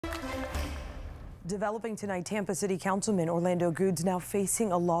Developing tonight, Tampa City Councilman Orlando Gudes now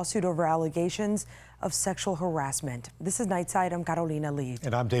facing a lawsuit over allegations of sexual harassment. This is Nightside. I'm Carolina Lee.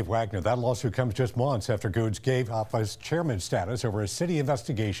 And I'm Dave Wagner. That lawsuit comes just months after Gudes gave up his chairman status over a city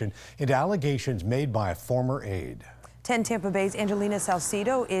investigation into allegations made by a former aide. 10 Tampa Bay's Angelina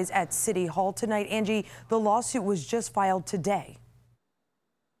Salcido is at City Hall tonight. Angie, the lawsuit was just filed today.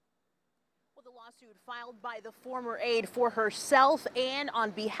 Lawsuit filed by the former aide for herself and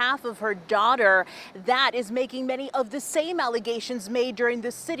on behalf of her daughter. That is making many of the same allegations made during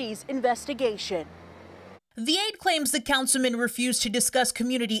the city's investigation. The aide claims the councilman refused to discuss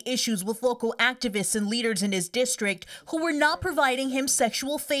community issues with local activists and leaders in his district who were not providing him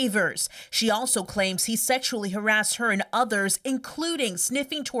sexual favors. She also claims he sexually harassed her and others, including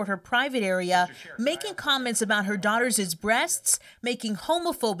sniffing toward her private area, making comments about her daughter's breasts, making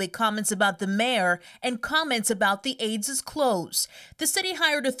homophobic comments about the mayor, and comments about the aide's clothes. The city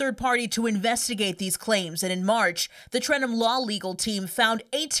hired a third party to investigate these claims, and in March, the Trenum Law Legal team found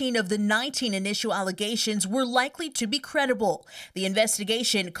 18 of the 19 initial allegations were likely to be credible. The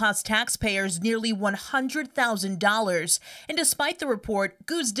investigation cost taxpayers nearly $100,000. And despite the report,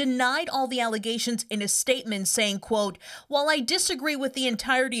 Gudes denied all the allegations in a statement saying, quote, "While I disagree with the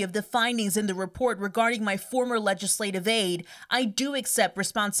entirety of the findings in the report regarding my former legislative aide, I do accept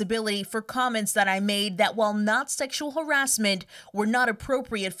responsibility for comments that I made that, while not sexual harassment, were not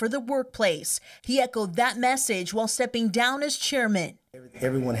appropriate for the workplace." He echoed that message while stepping down as chairman.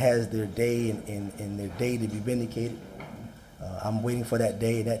 Everyone has their day and their day to be vindicated. I'm waiting for that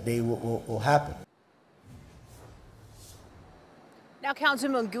day, and that day will happen. Now,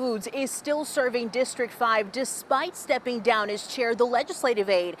 Councilman Gudes is still serving District 5 despite stepping down as chair. The legislative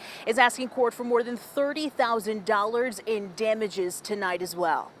aide is asking court for more than $30,000 in damages tonight as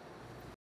well.